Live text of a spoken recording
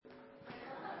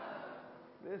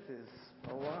This is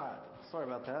a lot. Sorry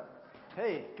about that.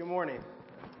 Hey, good morning.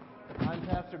 I'm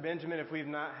Pastor Benjamin, if we've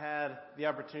not had the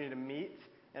opportunity to meet,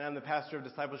 and I'm the pastor of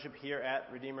discipleship here at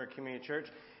Redeemer Community Church,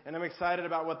 and I'm excited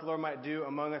about what the Lord might do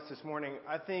among us this morning.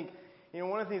 I think,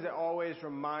 one of the things that always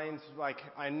reminds,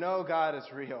 I know God is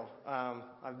real.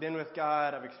 I've been with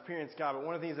God, I've experienced God, but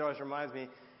one of the things that always reminds me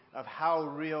of how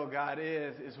real God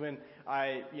is when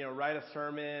I, write a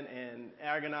sermon and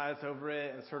agonize over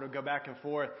it and sort of go back and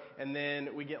forth, and then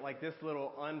we get this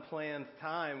little unplanned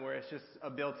time where it's just a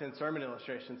built-in sermon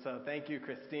illustration. So thank you,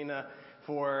 Christina,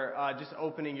 for just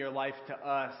opening your life to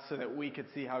us so that we could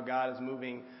see how God is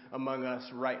moving among us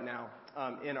right now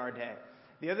in our day.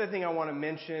 The other thing I want to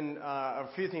mention, a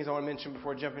few things I want to mention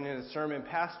before jumping into the sermon.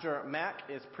 Pastor Mac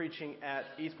is preaching at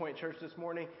East Point Church this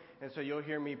morning, and so you'll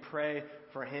hear me pray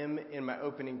for him in my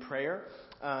opening prayer.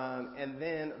 And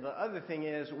then the other thing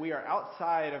is we are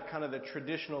outside of kind of the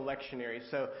traditional lectionary.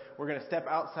 So we're going to step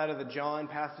outside of the John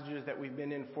passages that we've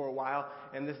been in for a while.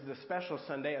 And this is a special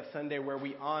Sunday, a Sunday where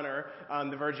we honor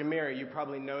the Virgin Mary. You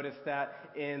probably noticed that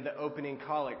in the opening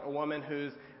collect, a woman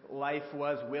whose life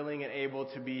was willing and able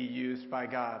to be used by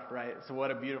God, right? So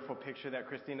what a beautiful picture that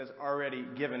Christina's already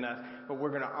given us. But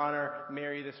we're going to honor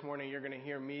Mary this morning. You're going to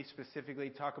hear me specifically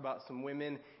talk about some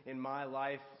women in my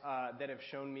life that have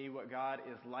shown me what God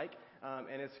is like.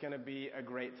 And it's going to be a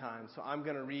great time. So I'm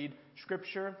going to read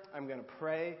scripture. I'm going to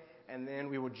pray. And then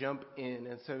we will jump in.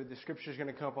 And so the scripture is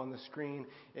going to come up on the screen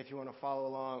if you want to follow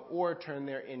along or turn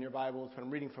there in your Bibles. But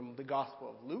I'm reading from the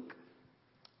Gospel of Luke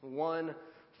 1:46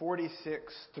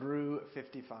 through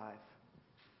 55.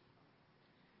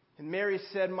 And Mary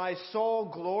said, "My soul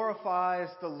glorifies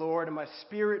the Lord, and my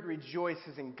spirit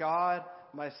rejoices in God,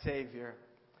 my Savior.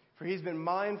 For he's been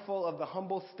mindful of the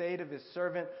humble state of his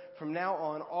servant. From now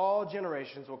on, all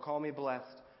generations will call me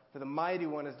blessed. For the Mighty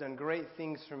One has done great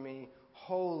things for me.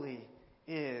 Holy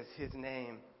is his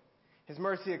name. His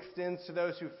mercy extends to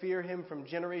those who fear him from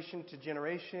generation to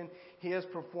generation. He has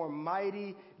performed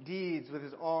mighty deeds with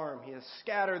his arm. He has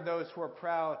scattered those who are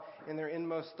proud in their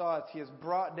inmost thoughts. He has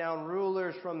brought down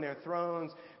rulers from their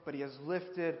thrones, but he has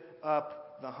lifted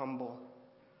up the humble.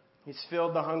 He's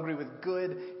filled the hungry with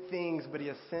good things, but he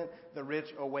has sent the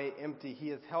rich away empty. He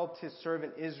has helped his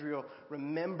servant Israel,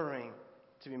 remembering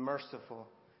to be merciful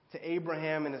to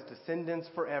Abraham and his descendants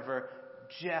forever,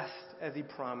 just as he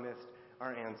promised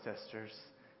our ancestors."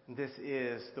 This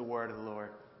is the word of the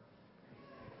Lord.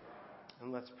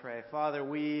 And let's pray. Father,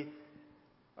 we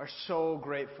are so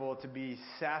grateful to be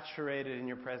saturated in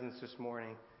your presence this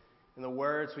morning. And the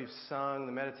words we've sung,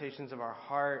 the meditations of our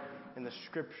heart, and the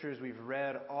scriptures we've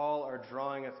read all are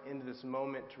drawing us into this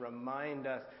moment to remind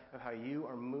us of how you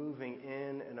are moving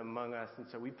in and among us. And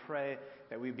so we pray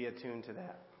that we be attuned to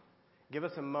that. Give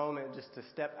us a moment just to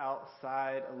step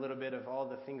outside a little bit of all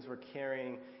the things we're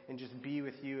carrying and just be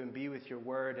with you and be with your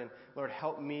word. And Lord,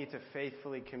 help me to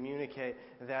faithfully communicate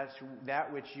that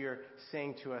which you're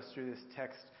saying to us through this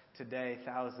text today,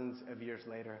 thousands of years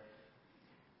later.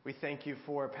 We thank you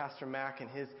for Pastor Mac and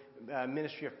his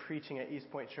ministry of preaching at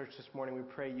East Point Church this morning. We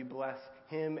pray you bless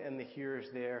him and the hearers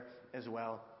there as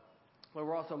well. Lord,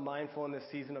 we're also mindful in this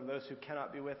season of those who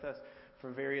cannot be with us for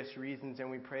various reasons,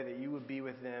 and we pray that you would be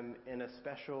with them in a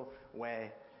special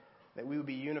way, that we would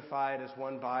be unified as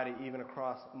one body even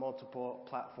across multiple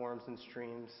platforms and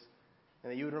streams,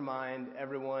 and that you would remind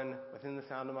everyone within the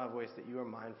sound of my voice that you are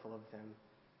mindful of them.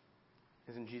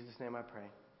 It's in Jesus' name I pray.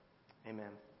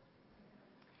 Amen.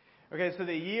 Okay, so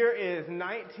the year is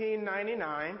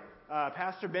 1999.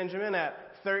 Pastor Benjamin,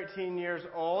 at 13 years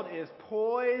old, is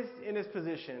poised in his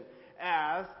position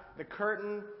as the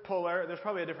curtain puller, there's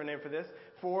probably a different name for this,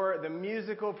 for the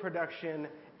musical production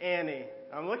Annie.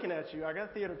 I'm looking at you. I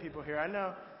got theater people here. I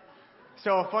know.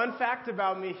 So a fun fact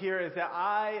about me here is that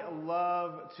I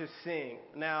love to sing.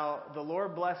 Now, the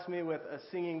Lord blessed me with a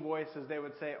singing voice, as they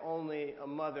would say, only a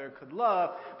mother could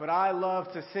love, but I love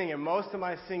to sing. And most of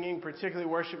my singing, particularly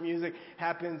worship music,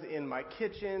 happens in my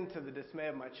kitchen, to the dismay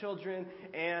of my children,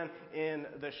 and in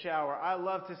the shower. I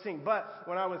love to sing. But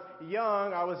when I was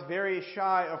young, I was very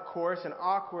shy, of course, and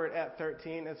awkward at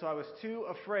 13, and so I was too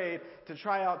afraid to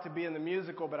try out to be in the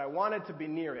musical, but I wanted to be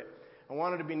near it. I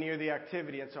wanted to be near the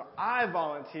activity, and so I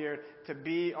volunteered to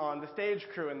be on the stage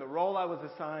crew, and the role I was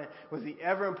assigned was the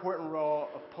ever-important role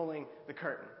of pulling the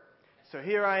curtain. So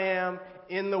here I am,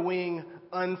 in the wing,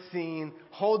 unseen,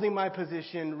 holding my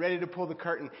position, ready to pull the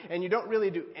curtain, and you don't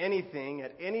really do anything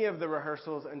at any of the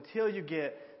rehearsals until you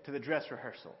get to the dress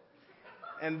rehearsal.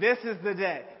 And this is the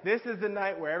day. This is the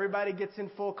night where everybody gets in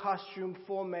full costume,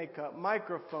 full makeup,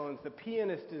 microphones, the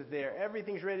pianist is there,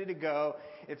 everything's ready to go.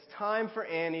 It's time for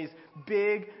Annie's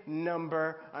big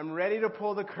number. I'm ready to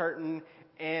pull the curtain,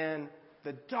 and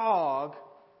the dog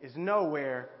is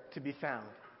nowhere to be found.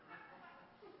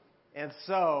 And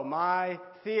so my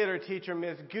theater teacher,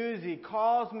 Miss Guzzi,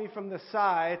 calls me from the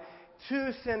side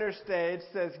to center stage,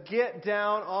 says, "Get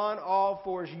down on all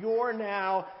fours. You're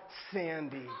now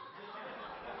Sandy."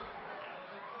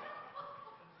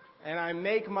 And I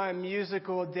make my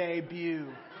musical debut.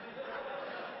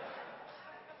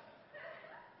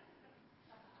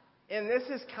 And this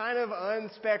is kind of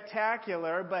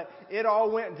unspectacular, but it all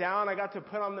went down. I got to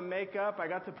put on the makeup. I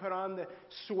got to put on the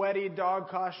sweaty dog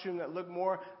costume that looked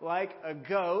more like a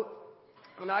goat.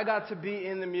 And I got to be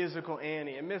in the musical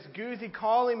Annie. And Miss Guzzi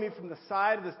calling me from the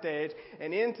side of the stage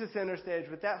and into center stage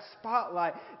with that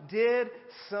spotlight did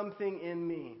something in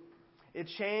me. It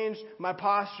changed my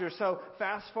posture. So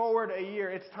fast forward a year.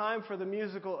 It's time for the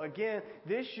musical again.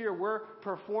 This year we're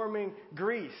performing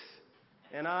Grease.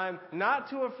 And I'm not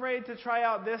too afraid to try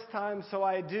out this time, so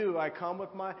I do. I come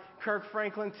with my Kirk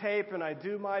Franklin tape and I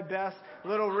do my best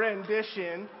little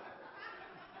rendition.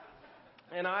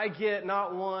 And I get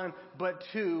not one, but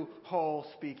 2 whole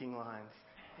speaking lines.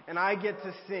 And I get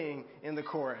to sing in the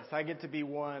chorus. I get to be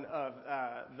one of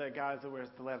the guys that wears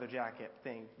the leather jacket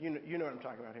thing. You know what I'm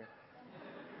talking about here.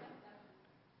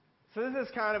 So this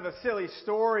is kind of a silly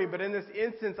story, but in this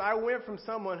instance, I went from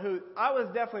someone who, I was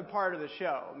definitely part of the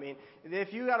show. I mean,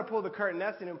 if you got to pull the curtain,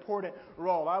 that's an important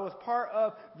role. I was part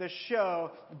of the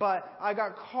show, but I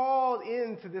got called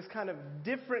into this kind of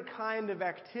different kind of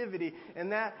activity, and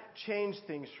that changed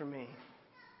things for me.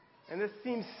 And this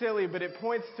seems silly, but it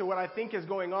points to what I think is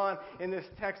going on in this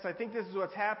text. I think this is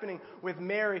what's happening with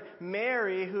Mary.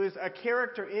 Mary, who is a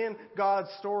character in God's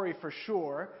story for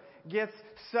sure, gets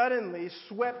suddenly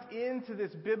swept into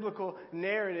this biblical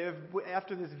narrative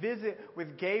after this visit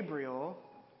with Gabriel.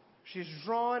 She's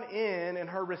drawn in, and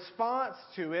her response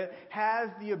to it has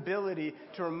the ability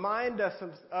to remind us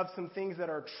of some things that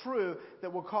are true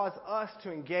that will cause us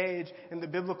to engage in the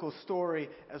biblical story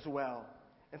as well.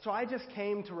 And so I just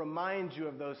came to remind you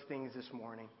of those things this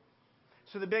morning.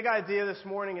 So the big idea this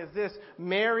morning is this: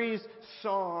 Mary's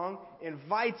song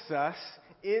invites us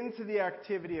into the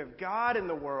activity of God in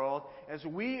the world as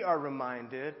we are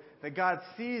reminded that God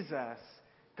sees us,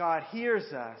 God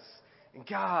hears us, and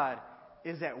God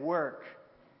is at work.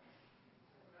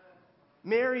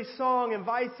 Mary's song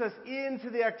invites us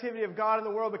into the activity of God in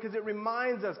the world because it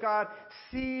reminds us God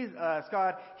sees us,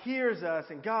 God hears us,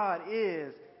 and God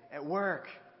is at work.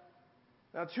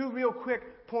 Now, 2 real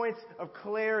quick points of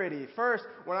clarity. First,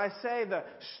 when I say the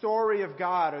story of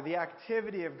God or the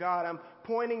activity of God, I'm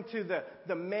pointing to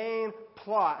the main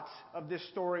plot of this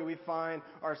story we find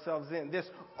ourselves in. This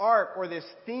arc or this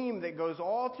theme that goes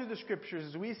all through the Scriptures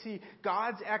as we see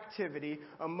God's activity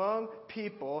among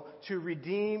people to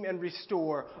redeem and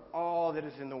restore all that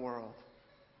is in the world.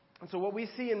 And so what we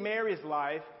see in Mary's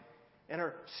life and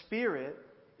her spirit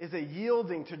is a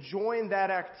yielding to join that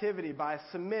activity by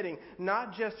submitting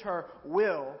not just her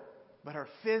will, but her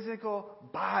physical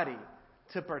body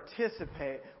to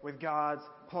participate with God's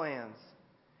plans.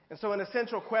 And so an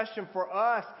essential question for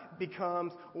us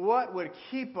becomes, what would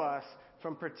keep us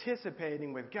from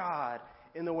participating with God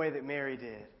in the way that Mary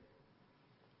did?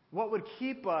 What would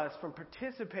keep us from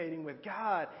participating with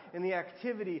God in the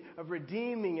activity of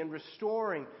redeeming and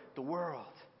restoring the world?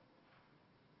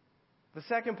 The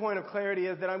second point of clarity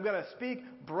is that I'm going to speak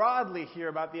broadly here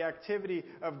about the activity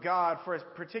of God for a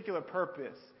particular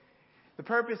purpose. The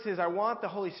purpose is I want the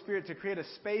Holy Spirit to create a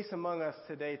space among us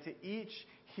today to each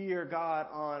hear God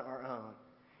on our own.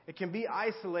 It can be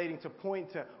isolating to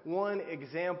point to one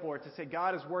example or to say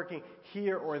God is working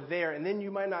here or there, and then you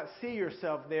might not see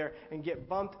yourself there and get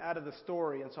bumped out of the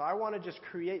story. And so I want to just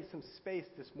create some space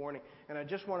this morning, and I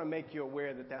just want to make you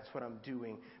aware that that's what I'm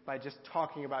doing by just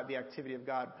talking about the activity of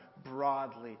God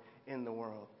broadly in the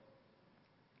world.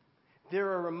 There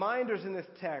are reminders in this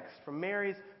text from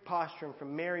Mary's posture and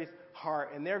from Mary's heart,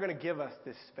 and they're going to give us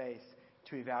this space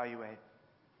to evaluate.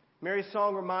 Mary's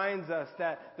song reminds us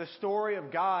that the story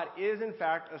of God is, in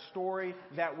fact, a story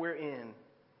that we're in,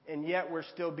 and yet we're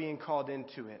still being called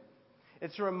into it.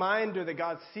 It's a reminder that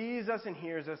God sees us and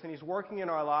hears us, and He's working in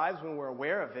our lives when we're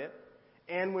aware of it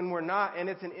and when we're not, and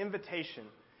it's an invitation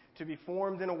to be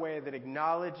formed in a way that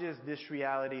acknowledges this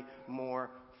reality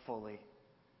more fully.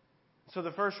 So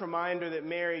the first reminder that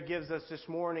Mary gives us this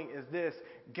morning is this: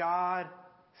 God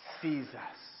sees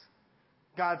us.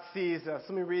 God sees us.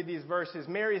 Let me read these verses.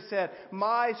 Mary said,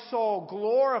 "My soul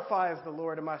glorifies the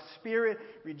Lord, and my spirit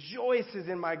rejoices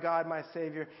in my God, my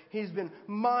Savior. He's been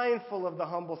mindful of the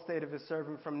humble state of His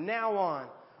servant. From now on,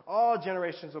 all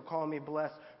generations will call me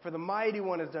blessed, for the Mighty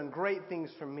One has done great things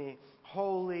for me.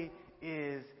 Holy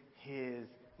is His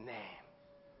name."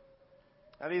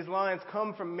 Now, these lines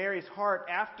come from Mary's heart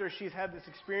after she's had this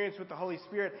experience with the Holy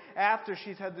Spirit, after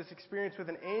she's had this experience with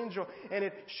an angel, and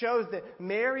it shows that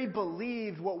Mary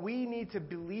believed what we need to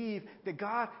believe, that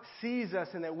God sees us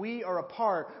and that we are a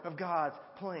part of God's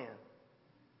plan.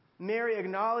 Mary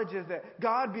acknowledges that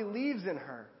God believes in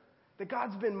her, that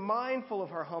God's been mindful of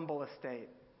her humble estate.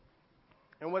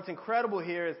 And what's incredible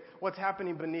here is what's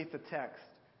happening beneath the text.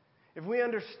 If we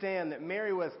understand that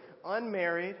Mary was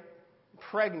unmarried,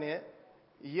 pregnant,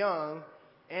 young,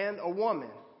 and a woman.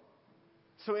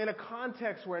 So in a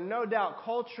context where no doubt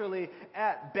culturally,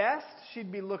 at best,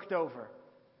 she'd be looked over.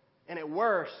 And at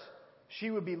worst,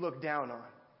 she would be looked down on.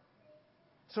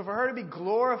 So for her to be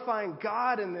glorifying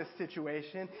God in this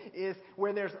situation is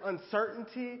where there's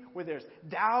uncertainty, where there's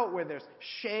doubt, where there's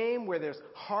shame, where there's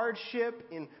hardship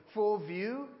in full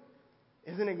view,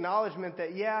 is an acknowledgement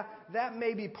that, yeah, that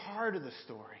may be part of the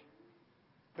story.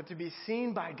 But to be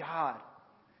seen by God,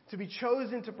 to be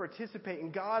chosen to participate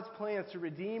in God's plans to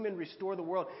redeem and restore the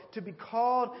world, to be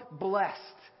called blessed,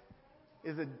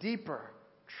 is a deeper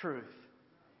truth.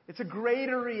 It's a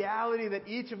greater reality that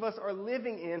each of us are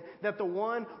living in, that the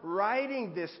one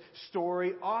writing this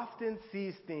story often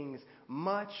sees things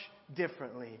much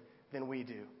differently than we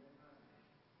do.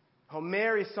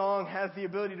 Mary's song has the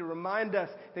ability to remind us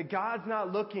that God's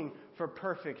not looking for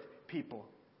perfect people.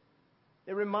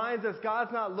 It reminds us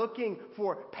God's not looking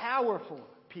for powerful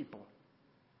people.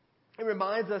 It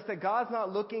reminds us that God's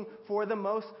not looking for the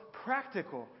most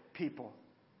practical people.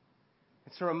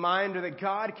 It's a reminder that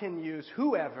God can use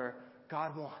whoever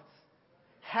God wants,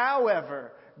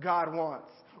 however God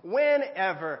wants,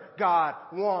 whenever God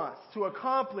wants to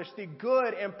accomplish the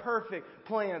good and perfect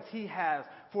plans He has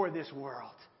for this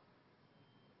world.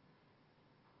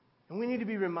 And we need to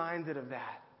be reminded of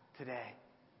that today.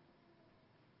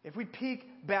 If we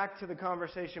peek back to the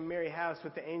conversation Mary has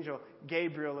with the angel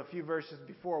Gabriel a few verses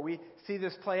before, we see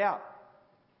this play out.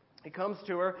 He comes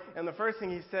to her, and the first thing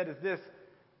he said is this: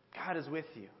 God is with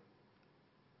you.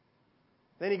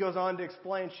 Then he goes on to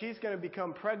explain she's going to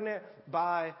become pregnant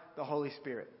by the Holy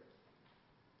Spirit.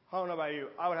 I don't know about you.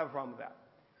 I would have a problem with that.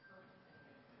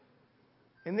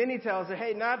 And then he tells her,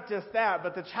 hey, not just that,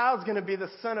 but the child's going to be the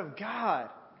Son of God.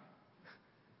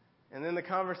 And then the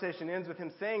conversation ends with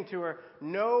him saying to her,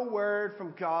 no word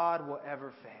from God will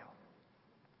ever fail.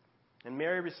 And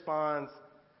Mary responds,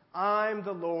 I'm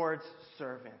the Lord's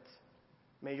servant.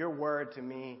 May your word to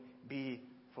me be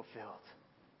fulfilled.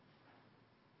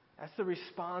 That's the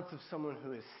response of someone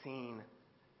who is seen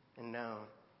and known.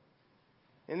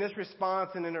 In this response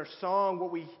and in her song,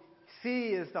 what we see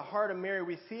is the heart of Mary.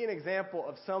 We see an example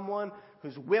of someone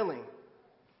who's willing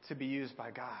to be used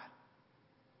by God.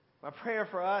 My prayer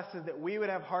for us is that we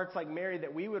would have hearts like Mary,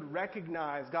 that we would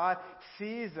recognize God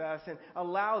sees us and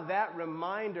allow that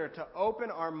reminder to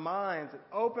open our minds and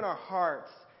open our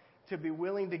hearts to be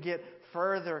willing to get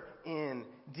further in,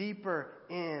 deeper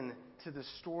in to the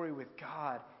story with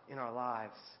God in our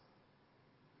lives.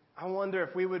 I wonder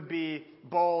if we would be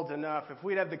bold enough, if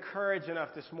we'd have the courage enough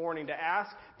this morning to ask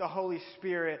the Holy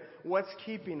Spirit what's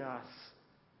keeping us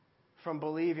from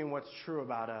believing what's true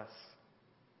about us.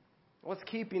 What's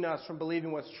keeping us from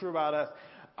believing what's true about us?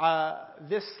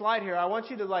 This slide here, I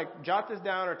want you to jot this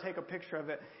down or take a picture of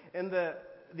it. And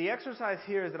the exercise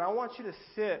here is that I want you to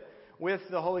sit with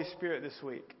the Holy Spirit this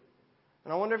week.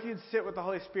 And I wonder if you'd sit with the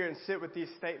Holy Spirit and sit with these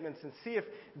statements and see if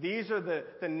these are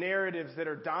the narratives that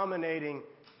are dominating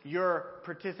your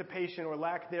participation or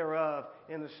lack thereof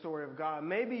in the story of God.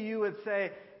 Maybe you would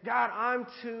say, God, I'm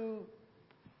too,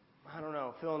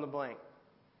 fill in the blank.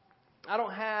 I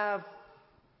don't have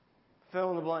fill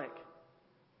in the blank.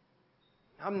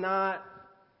 I'm not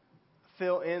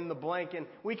fill in the blank. And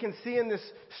we can see in this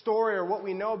story, or what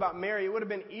we know about Mary, it would have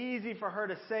been easy for her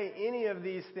to say any of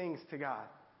these things to God.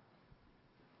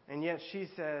 And yet she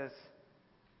says,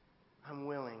 I'm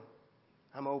willing.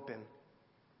 I'm open.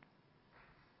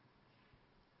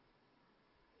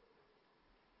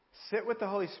 Sit with the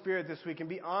Holy Spirit this week and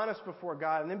be honest before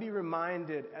God, and then be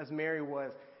reminded, as Mary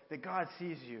was, that God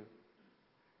sees you.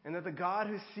 And that the God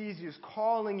who sees you is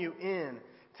calling you in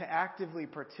to actively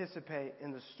participate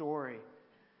in the story.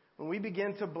 When we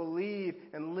begin to believe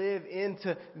and live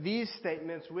into these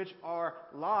statements, which are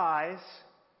lies,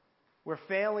 we're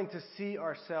failing to see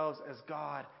ourselves as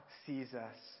God sees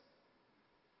us.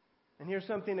 And here's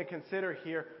something to consider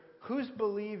here. Who's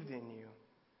believed in you?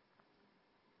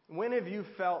 When have you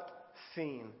felt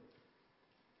seen?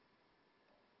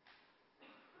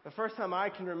 The first time I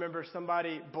can remember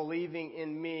somebody believing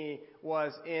in me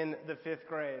was in the 5th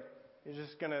grade. You're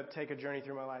just going to take a journey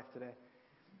through my life today.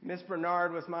 Miss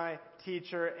Bernard was my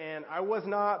teacher, and I was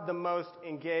not the most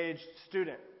engaged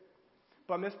student.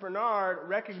 But Miss Bernard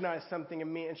recognized something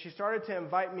in me, and she started to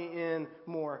invite me in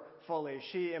more fully.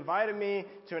 She invited me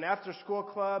to an after-school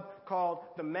club called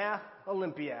the Math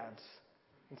Olympiads.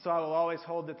 And so I will always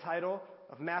hold the title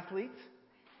of mathlete.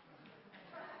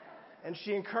 And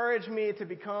she encouraged me to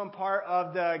become part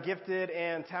of the gifted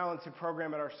and talented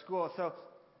program at our school. So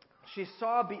she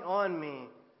saw beyond me.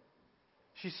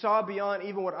 She saw beyond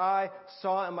even what I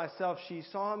saw in myself. She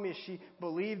saw me, she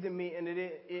believed in me, and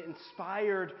it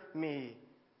inspired me.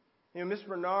 Miss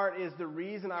Bernard is the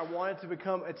reason I wanted to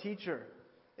become a teacher.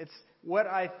 It's what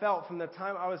I felt from the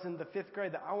time I was in the 5th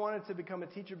grade, that I wanted to become a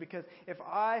teacher, because if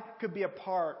I could be a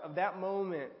part of that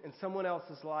moment in someone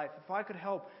else's life, if I could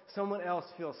help someone else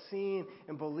feel seen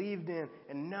and believed in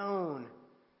and known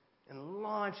and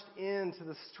launched into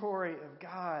the story of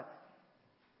God,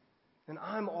 then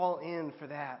I'm all in for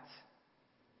that.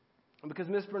 And because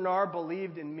Miss Bernard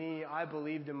believed in me, I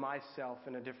believed in myself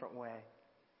in a different way.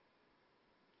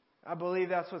 I believe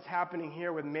that's what's happening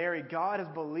here with Mary. God has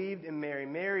believed in Mary.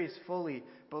 Mary's fully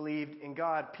believed in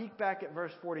God. Peek back at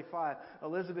verse 45.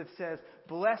 Elizabeth says,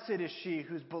 "Blessed is she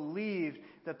who's believed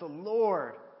that the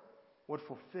Lord would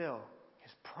fulfill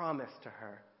His promise to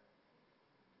her."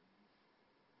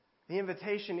 The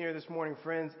invitation here this morning,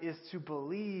 friends, is to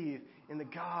believe in the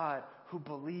God who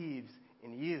believes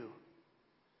in you.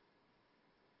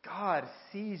 God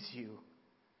sees you.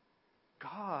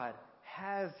 God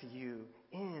has you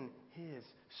in His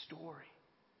story.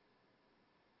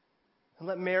 And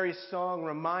let Mary's song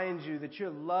remind you that you're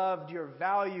loved, you're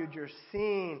valued, you're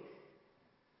seen.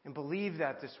 And believe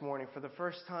that this morning for the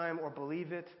first time, or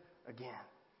believe it again.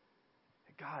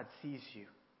 That God sees you.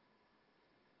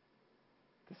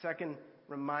 The second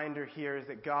reminder here is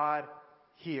that God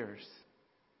hears.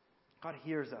 God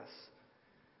hears us.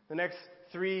 The next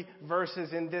 3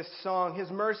 verses in this song: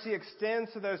 His mercy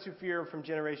extends to those who fear Him from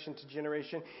generation to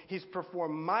generation. He's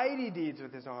performed mighty deeds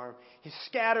with His arm. He's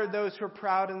scattered those who are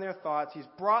proud in their thoughts. He's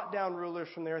brought down rulers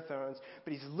from their thrones,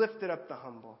 but He's lifted up the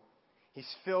humble.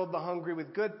 He's filled the hungry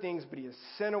with good things, but He has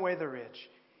sent away the rich.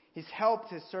 He's helped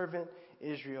His servant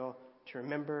Israel to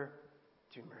remember,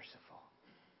 to be merciful.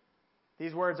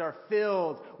 These words are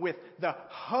filled with the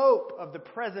hope of the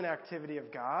present activity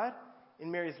of God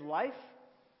in Mary's life,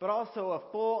 but also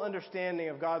a full understanding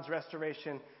of God's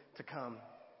restoration to come.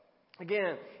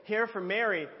 Again, here for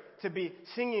Mary, to be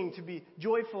singing, to be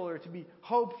joyful, or to be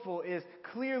hopeful is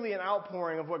clearly an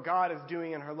outpouring of what God is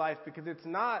doing in her life, because it's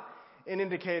not an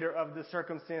indicator of the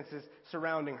circumstances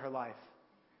surrounding her life.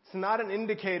 It's not an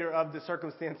indicator of the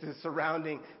circumstances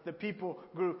surrounding the people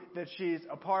group that she's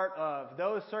a part of.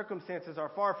 Those circumstances are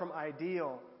far from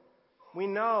ideal. We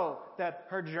know that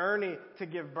her journey to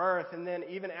give birth, and then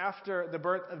even after the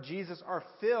birth of Jesus, are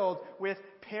filled with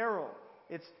peril.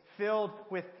 It's filled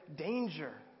with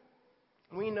danger.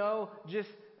 We know just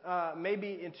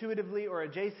maybe intuitively or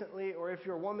adjacently, or if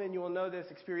you're a woman, you will know this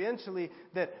experientially,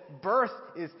 that birth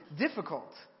is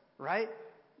difficult, right?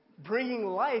 Bringing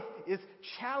life is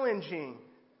challenging.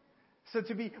 So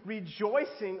to be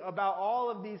rejoicing about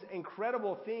all of these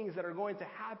incredible things that are going to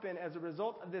happen as a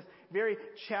result of this very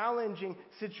challenging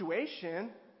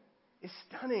situation is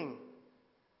stunning.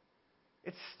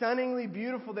 It's stunningly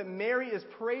beautiful that Mary is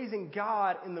praising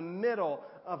God in the middle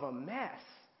of a mess.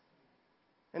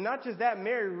 And not just that,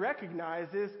 Mary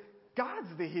recognizes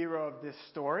God's the hero of this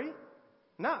story,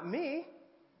 not me.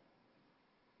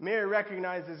 Mary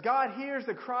recognizes God hears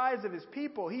the cries of His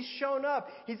people. He's shown up.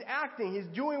 He's acting. He's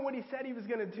doing what He said He was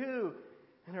going to do.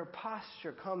 And her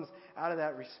posture comes out of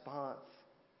that response.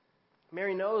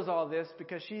 Mary knows all this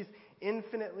because she's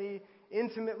intimately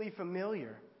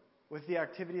familiar with the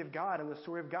activity of God and the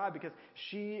story of God, because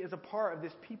she is a part of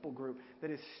this people group that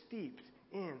is steeped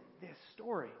in this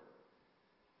story.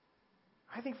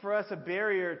 I think for us, a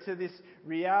barrier to this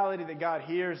reality that God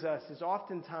hears us is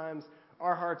oftentimes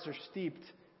our hearts are steeped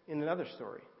in another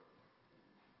story.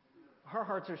 Our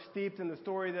hearts are steeped in the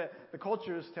story that the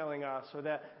culture is telling us, or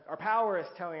that our power is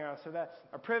telling us, or that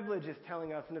our privilege is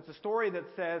telling us. And it's a story that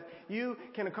says you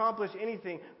can accomplish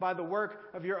anything by the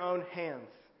work of your own hands.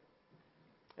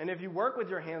 And if you work with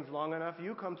your hands long enough,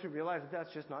 you come to realize that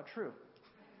that's just not true.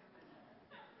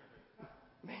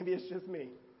 Maybe it's just me.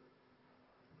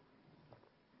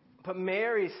 But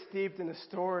Mary's steeped in a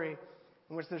story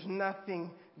in which there's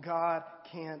nothing God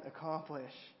can't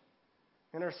accomplish.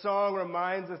 And her song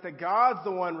reminds us that God's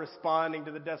the one responding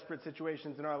to the desperate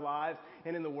situations in our lives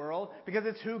and in the world, because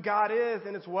it's who God is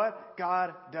and it's what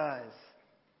God does.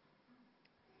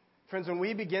 Friends, when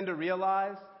we begin to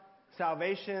realize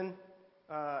salvation,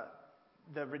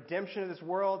 the redemption of this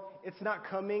world, it's not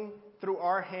coming through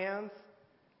our hands.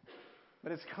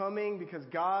 but it's coming because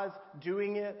God's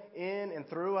doing it in and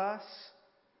through us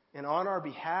and on our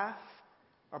behalf,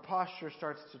 our posture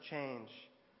starts to change.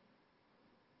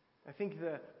 I think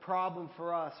the problem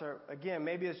for us, or again,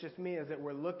 maybe it's just me, is that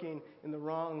we're looking in the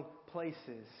wrong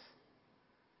places.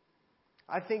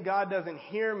 I think God doesn't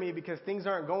hear me because things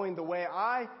aren't going the way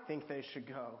I think they should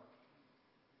go.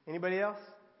 Anybody else?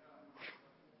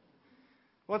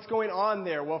 What's going on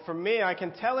there? Well, for me, I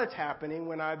can tell it's happening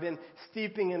when I've been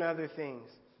steeping in other things.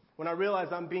 When I realize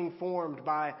I'm being formed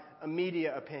by a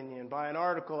media opinion, by an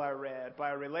article I read,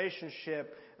 by a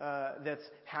relationship that's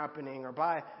happening, or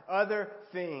by other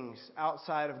things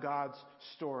outside of God's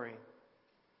story.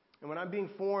 And when I'm being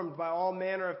formed by all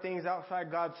manner of things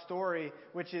outside God's story,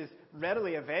 which is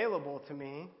readily available to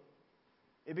me,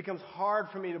 it becomes hard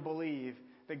for me to believe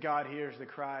that God hears the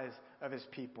cries of His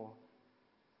people.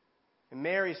 And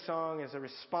Mary's song is a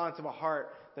response of a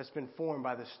heart that's been formed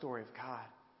by the story of God.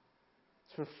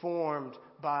 It's been formed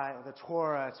by the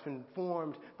Torah. It's been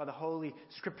formed by the Holy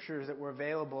Scriptures that were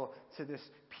available to this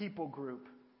people group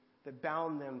that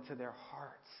bound them to their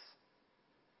hearts.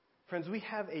 Friends, we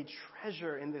have a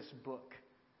treasure in this book.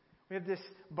 We have this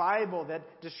Bible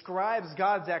that describes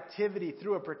God's activity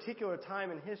through a particular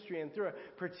time in history and through a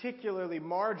particularly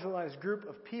marginalized group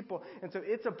of people. And so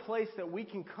it's a place that we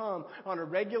can come on a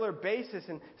regular basis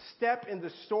and step in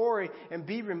the story and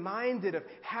be reminded of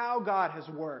how God has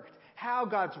worked, how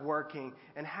God's working,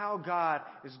 and how God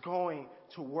is going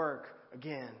to work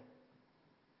again.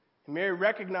 And Mary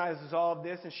recognizes all of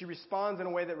this, and she responds in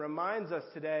a way that reminds us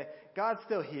today, God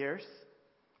still hears.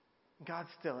 God's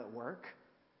still at work.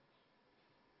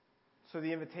 So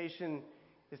the invitation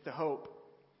is to hope.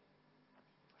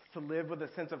 It's to live with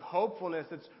a sense of hopefulness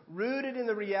that's rooted in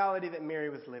the reality that Mary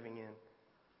was living in.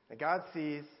 That God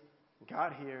sees,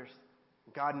 God hears,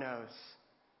 God knows.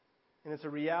 And it's a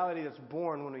reality that's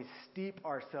born when we steep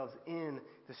ourselves in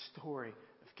the story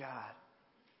of God.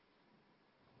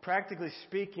 Practically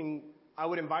speaking, I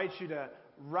would invite you to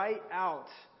write out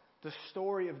the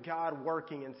story of God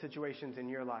working in situations in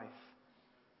your life.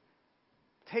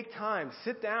 Take time,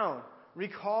 sit down,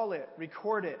 recall it,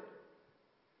 record it.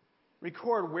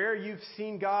 Record where you've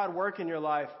seen God work in your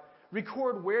life.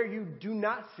 Record where you do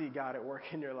not see God at work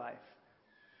in your life.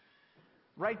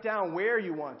 Write down where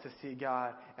you want to see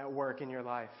God at work in your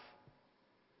life.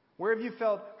 Where have you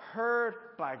felt heard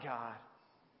by God?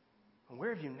 And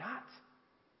where have you not?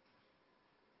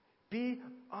 Be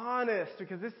honest,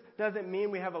 because this doesn't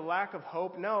mean we have a lack of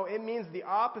hope. No, it means the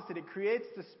opposite. It creates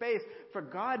the space for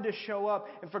God to show up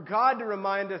and for God to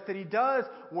remind us that He does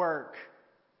work.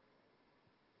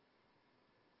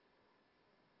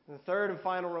 And the third and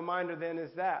final reminder then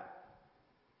is that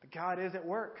God is at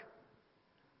work.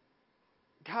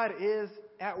 God is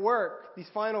at work. These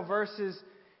final verses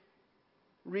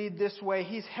read this way: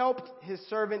 He's helped His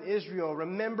servant Israel,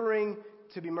 remembering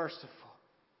to be merciful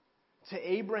to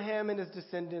Abraham and his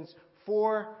descendants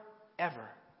forever,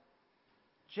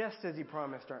 just as He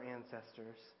promised our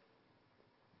ancestors.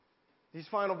 These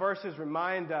final verses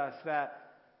remind us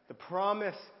that the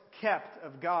promise kept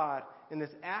of God in this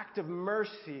act of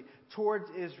mercy towards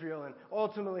Israel and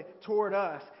ultimately toward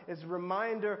us is a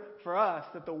reminder for us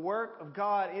that the work of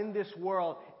God in this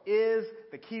world is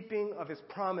the keeping of His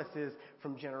promises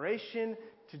from generation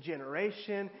to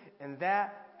generation, and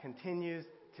that continues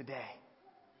today.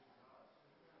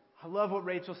 I love what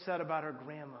Rachel said about her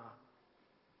grandma,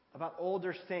 about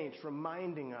older saints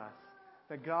reminding us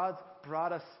that God's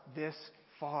brought us this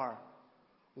far.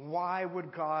 Why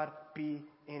would God be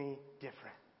any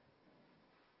different?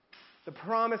 The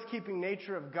promise-keeping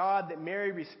nature of God that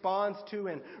Mary responds to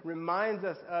and reminds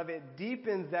us of, it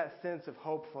deepens that sense of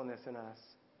hopefulness in us.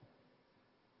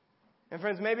 And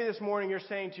friends, maybe this morning you're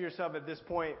saying to yourself at this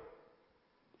point,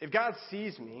 if God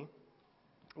sees me,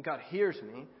 if God hears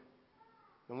me,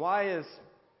 then why is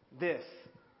this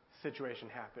situation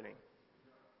happening?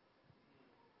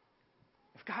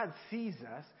 If God sees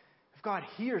us, if God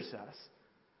hears us,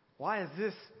 why is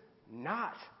this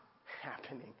not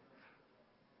happening?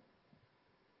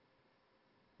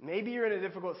 Maybe you're in a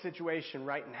difficult situation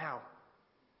right now.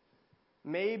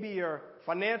 Maybe your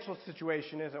financial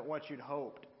situation isn't what you'd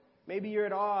hoped. Maybe you're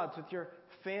at odds with your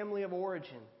family of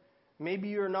origin. Maybe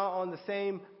you're not on the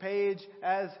same page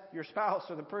as your spouse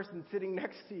or the person sitting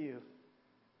next to you.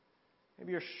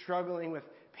 Maybe you're struggling with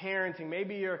parenting.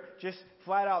 Maybe you're just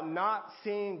flat out not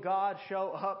seeing God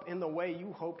show up in the way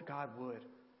you hoped God would.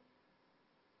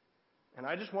 And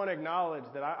I just want to acknowledge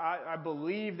that I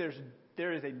believe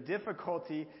there is a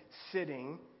difficulty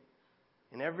sitting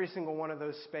in every single one of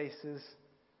those spaces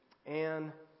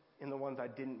and in the ones I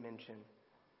didn't mention.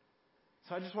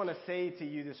 So I just want to say to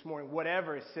you this morning,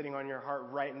 whatever is sitting on your heart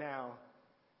right now,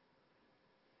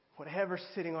 whatever's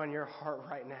sitting on your heart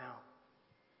right now,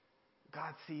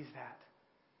 God sees that.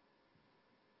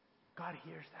 God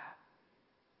hears that.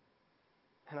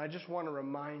 And I just want to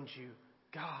remind you,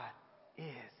 God is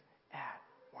at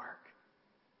work.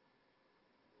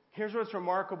 Here's what's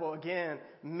remarkable. Again,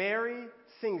 Mary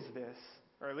sings this,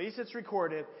 or at least it's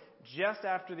recorded, just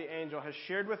after the angel has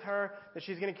shared with her that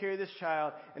she's going to carry this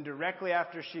child, and directly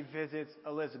after she visits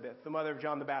Elizabeth, the mother of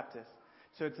John the Baptist.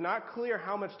 So it's not clear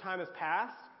how much time has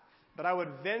passed, but I would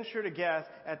venture to guess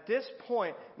at this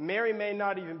point, Mary may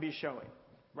not even be showing,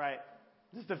 right?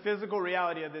 Just the physical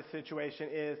reality of this situation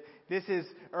is this is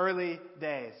early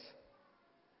days.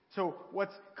 So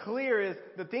what's clear is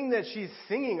the thing that she's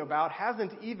singing about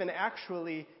hasn't even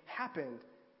actually happened,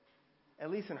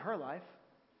 at least in her life.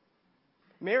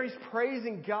 Mary's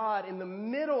praising God in the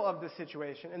middle of the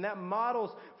situation, and that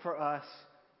models for us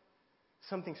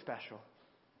something special.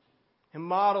 It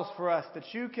models for us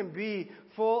that you can be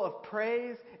full of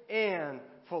praise and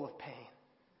full of pain.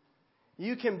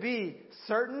 You can be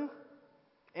certain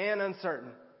and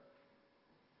uncertain.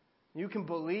 You can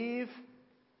believe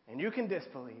and you can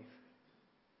disbelieve.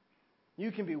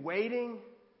 You can be waiting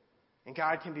and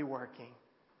God can be working.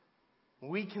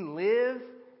 We can live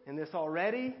in this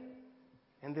already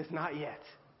and this not yet.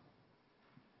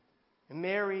 And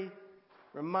Mary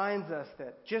reminds us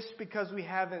that just because we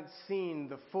haven't seen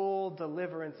the full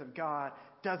deliverance of God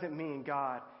doesn't mean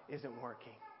God isn't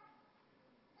working.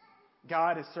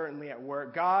 God is certainly at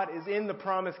work. God is in the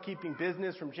promise-keeping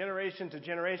business from generation to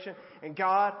generation, and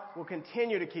God will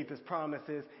continue to keep His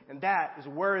promises, and that is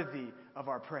worthy of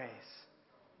our praise.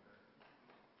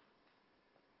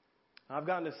 I've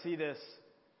gotten to see this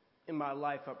in my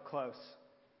life up close.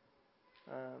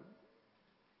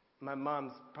 My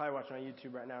mom's probably watching on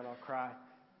YouTube right now, and I'll cry.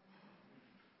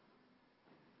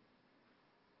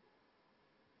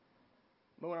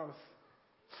 But when I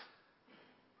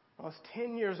was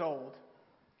 10 years old,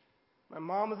 my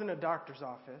mom was in a doctor's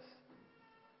office.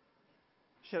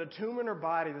 She had a tumor in her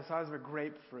body the size of a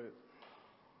grapefruit.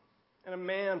 And a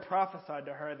man prophesied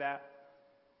to her that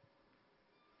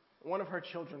one of her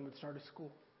children would start a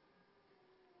school.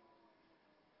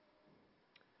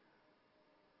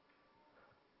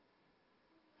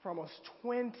 For almost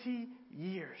 20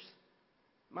 years,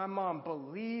 my mom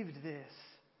believed this.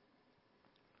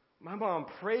 My mom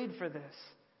prayed for this.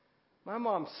 My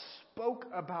mom spoke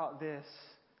about this.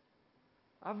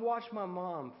 I've watched my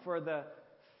mom for the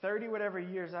 30 whatever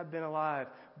years I've been alive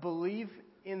believe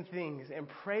in things and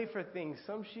pray for things.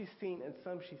 Some she's seen and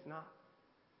some she's not.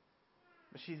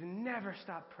 But she's never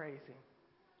stopped praising.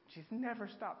 She's never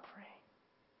stopped praying.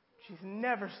 She's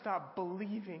never stopped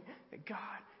believing that God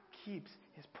keeps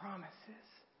His promises.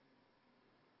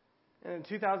 And in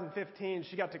 2015,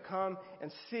 she got to come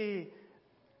and see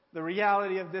the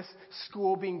reality of this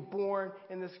school being born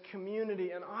in this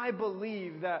community. And I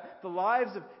believe that the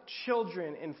lives of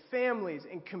children and families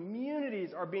and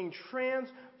communities are being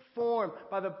transformed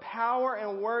by the power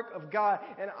and work of God.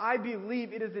 And I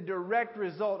believe it is a direct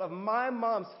result of my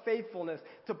mom's faithfulness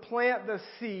to plant the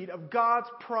seed of God's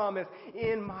promise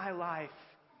in my life.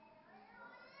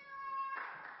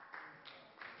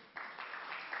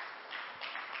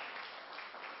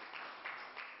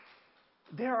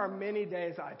 There are many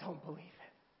days I don't believe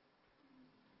it.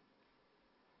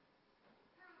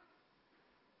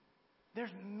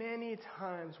 There's many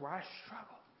times where I struggle.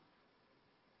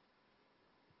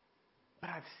 But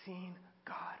I've seen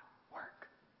God work.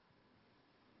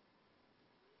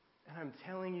 And I'm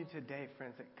telling you today,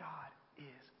 friends, that God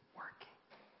is working.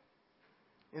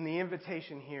 And the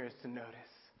invitation here is to notice.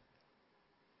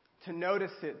 To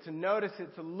notice it,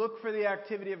 to look for the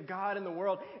activity of God in the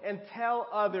world and tell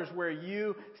others where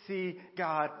you see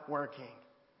God working.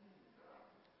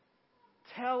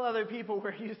 Tell other people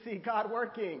where you see God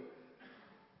working.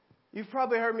 You've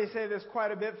probably heard me say this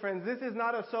quite a bit, friends. This is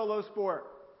not a solo sport.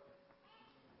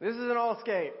 This is an all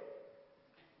skate.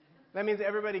 That means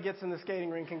everybody gets in the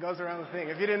skating rink and goes around the thing.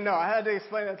 If you didn't know, I had to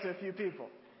explain that to a few people.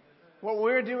 What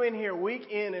we're doing here week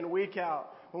in and week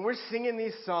out, when we're singing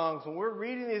these songs, when we're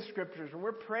reading these scriptures, when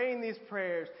we're praying these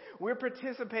prayers, we're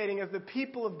participating as the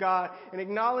people of God and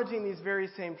acknowledging these very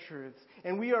same truths.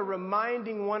 And we are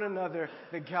reminding one another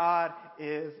that God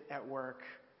is at work.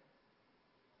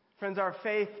 Friends, our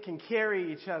faith can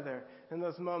carry each other in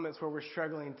those moments where we're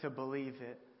struggling to believe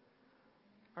it.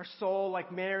 Our soul,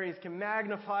 like Mary's, can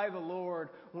magnify the Lord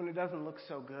when it doesn't look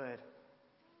so good.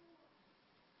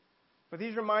 But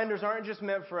these reminders aren't just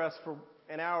meant for us for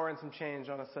an hour and some change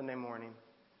on a Sunday morning.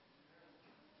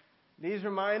 These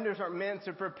reminders are meant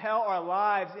to propel our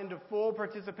lives into full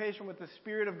participation with the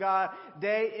Spirit of God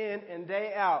day in and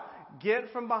day out.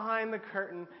 Get from behind the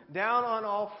curtain, down on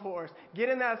all fours, get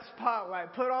in that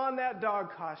spotlight, put on that dog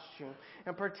costume,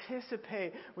 and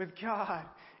participate with God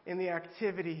in the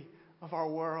activity of our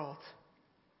world.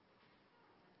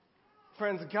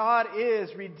 Friends, God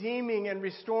is redeeming and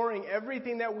restoring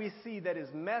everything that we see that is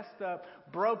messed up,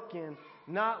 broken,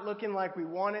 not looking like we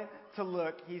want it to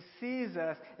look. He sees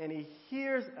us and He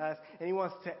hears us and He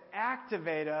wants to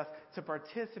activate us to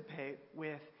participate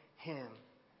with Him.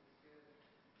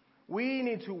 We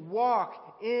need to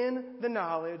walk in the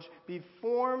knowledge, be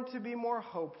formed to be more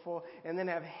hopeful, and then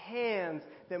have hands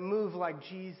that move like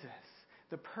Jesus,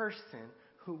 the person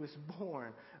who was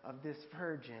born of this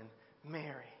Virgin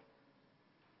Mary.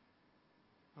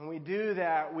 When we do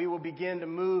that, we will begin to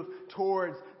move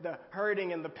towards the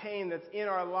hurting and the pain that's in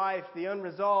our life, the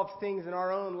unresolved things in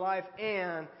our own life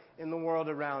and in the world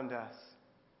around us.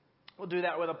 We'll do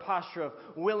that with a posture of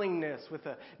willingness, with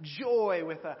a joy,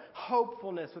 with a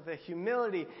hopefulness, with a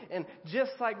humility, and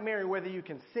just like Mary, whether you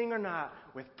can sing or not,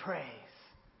 with praise.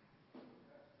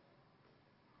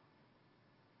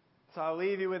 So I'll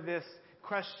leave you with this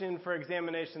question for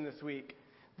examination this week.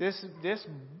 This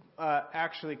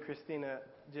actually, Christina,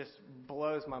 just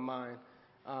blows my mind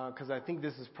because I think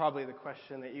this is probably the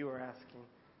question that you were asking.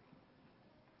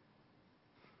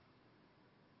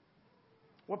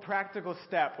 What practical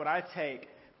step would I take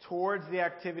towards the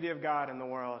activity of God in the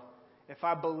world if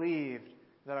I believed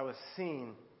that I was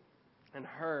seen and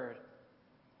heard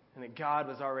and that God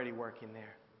was already working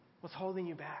there? What's holding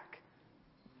you back?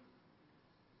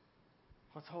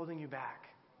 What's holding you back?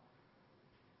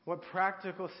 What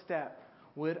practical step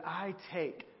would I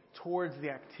take towards the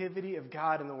activity of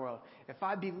God in the world if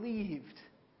I believed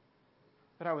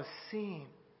that I was seen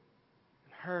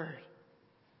and heard?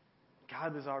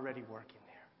 God was already working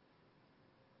there.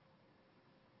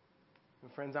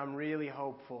 And friends, I'm really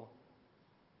hopeful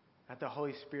that the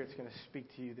Holy Spirit's going to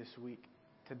speak to you this week,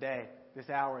 today, this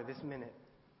hour, this minute,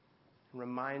 and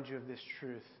remind you of this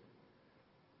truth.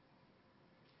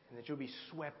 And that you'll be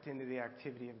swept into the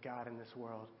activity of God in this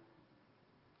world.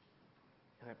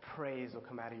 And that praise will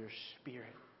come out of your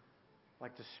spirit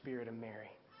like the spirit of Mary.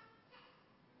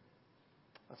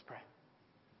 Let's pray.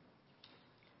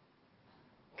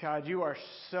 God, you are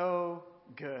so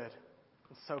good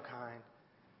and so kind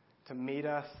to meet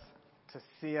us, to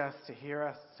see us, to hear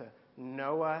us, to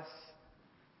know us.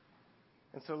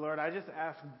 And so, Lord, I just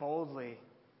ask boldly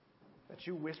that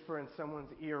you whisper in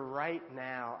someone's ear right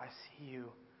now, I see you,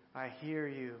 I hear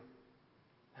you,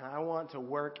 and I want to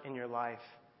work in your life.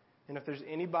 And if there's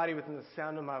anybody within the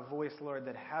sound of my voice, Lord,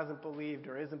 that hasn't believed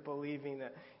or isn't believing,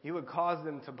 that you would cause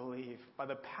them to believe by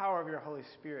the power of your Holy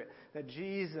Spirit, that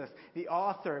Jesus, the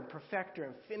author and perfecter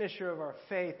and finisher of our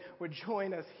faith, would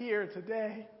join us here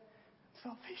today.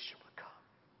 Salvation would come.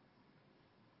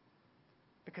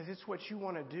 Because it's what you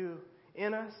want to do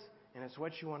in us, and it's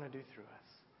what you want to do through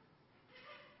us.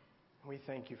 And we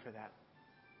thank you for that.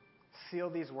 Seal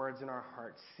these words in our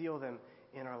hearts. Seal them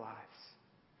in our lives.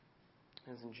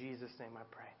 And it's in Jesus' name I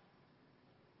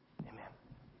pray. Amen.